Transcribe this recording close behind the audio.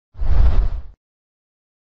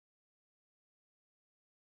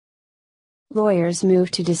Lawyers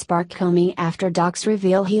move to disbar Comey after docs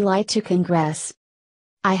reveal he lied to Congress.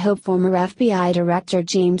 I hope former FBI Director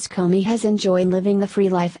James Comey has enjoyed living the free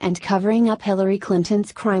life and covering up Hillary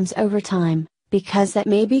Clinton's crimes over time, because that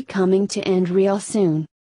may be coming to end real soon.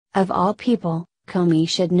 Of all people, Comey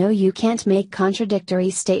should know you can't make contradictory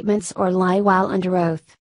statements or lie while under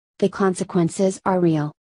oath. The consequences are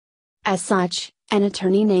real. As such, an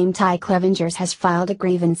attorney named Ty Clevengers has filed a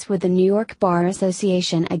grievance with the New York Bar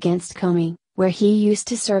Association against Comey, where he used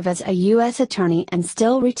to serve as a U.S. attorney and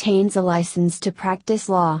still retains a license to practice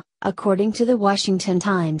law, according to the Washington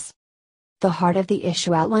Times. The heart of the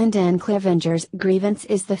issue outlined in Clevengers' grievance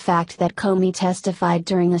is the fact that Comey testified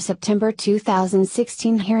during a September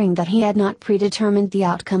 2016 hearing that he had not predetermined the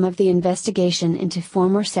outcome of the investigation into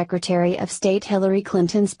former Secretary of State Hillary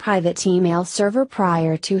Clinton's private email server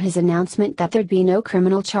prior to his announcement that there'd be no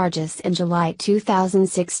criminal charges in July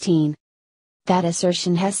 2016. That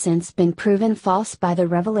assertion has since been proven false by the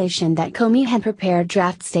revelation that Comey had prepared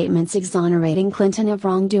draft statements exonerating Clinton of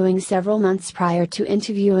wrongdoing several months prior to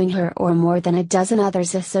interviewing her or more than a dozen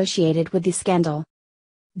others associated with the scandal.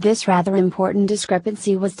 This rather important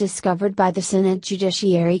discrepancy was discovered by the Senate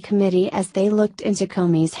Judiciary Committee as they looked into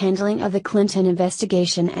Comey's handling of the Clinton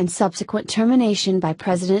investigation and subsequent termination by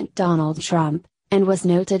President Donald Trump, and was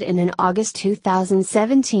noted in an August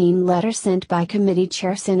 2017 letter sent by Committee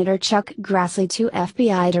Chair Senator Chuck Grassley to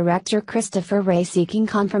FBI Director Christopher Wray seeking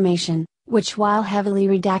confirmation, which while heavily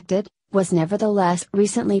redacted, was nevertheless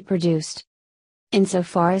recently produced.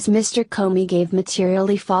 Insofar as Mr. Comey gave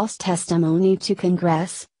materially false testimony to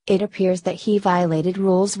Congress, it appears that he violated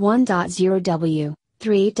Rules 1.0w,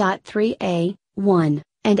 3.3a, 1,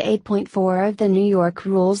 and 8.4 of the New York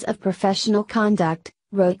Rules of Professional Conduct,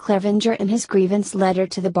 wrote Clevenger in his grievance letter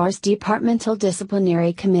to the bar's Departmental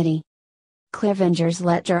Disciplinary Committee. Clevenger's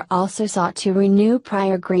letter also sought to renew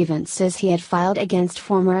prior grievances he had filed against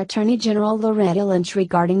former Attorney General Loretta Lynch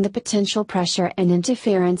regarding the potential pressure and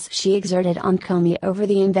interference she exerted on Comey over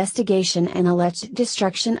the investigation and alleged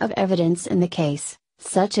destruction of evidence in the case,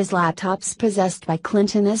 such as laptops possessed by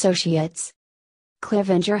Clinton associates.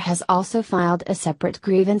 Clevenger has also filed a separate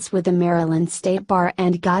grievance with the Maryland State Bar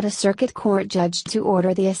and got a circuit court judge to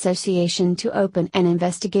order the association to open an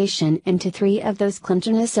investigation into 3 of those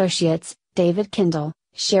Clinton associates, David Kendall,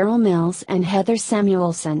 Cheryl Mills and Heather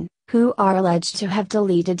Samuelson, who are alleged to have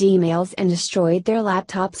deleted emails and destroyed their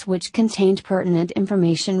laptops which contained pertinent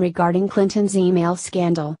information regarding Clinton's email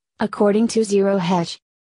scandal, according to Zero Hedge.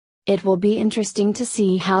 It will be interesting to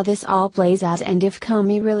see how this all plays out and if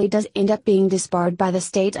Comey really does end up being disbarred by the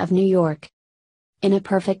state of New York. In a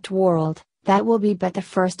perfect world, that will be but the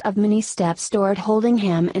first of many steps toward holding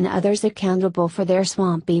him and others accountable for their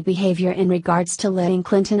swampy behavior in regards to letting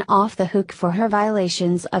Clinton off the hook for her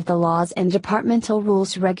violations of the laws and departmental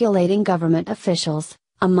rules regulating government officials,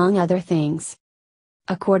 among other things.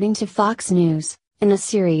 According to Fox News, in a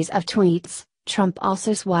series of tweets, Trump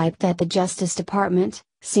also swiped at the Justice Department,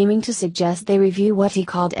 seeming to suggest they review what he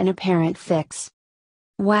called an apparent fix.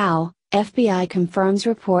 Wow, FBI confirms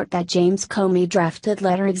report that James Comey drafted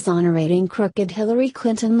letter exonerating crooked Hillary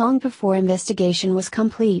Clinton long before investigation was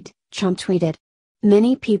complete, Trump tweeted.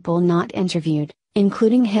 Many people not interviewed,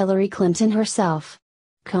 including Hillary Clinton herself.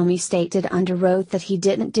 Comey stated under oath that he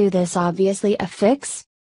didn't do this. Obviously a fix?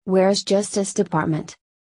 Where's Justice Department?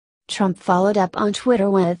 Trump followed up on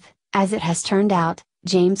Twitter with, as it has turned out,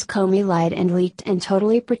 James Comey lied and leaked and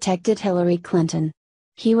totally protected Hillary Clinton.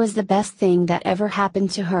 He was the best thing that ever happened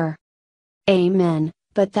to her. Amen,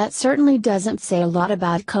 but that certainly doesn't say a lot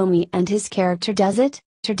about Comey and his character, does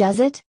it?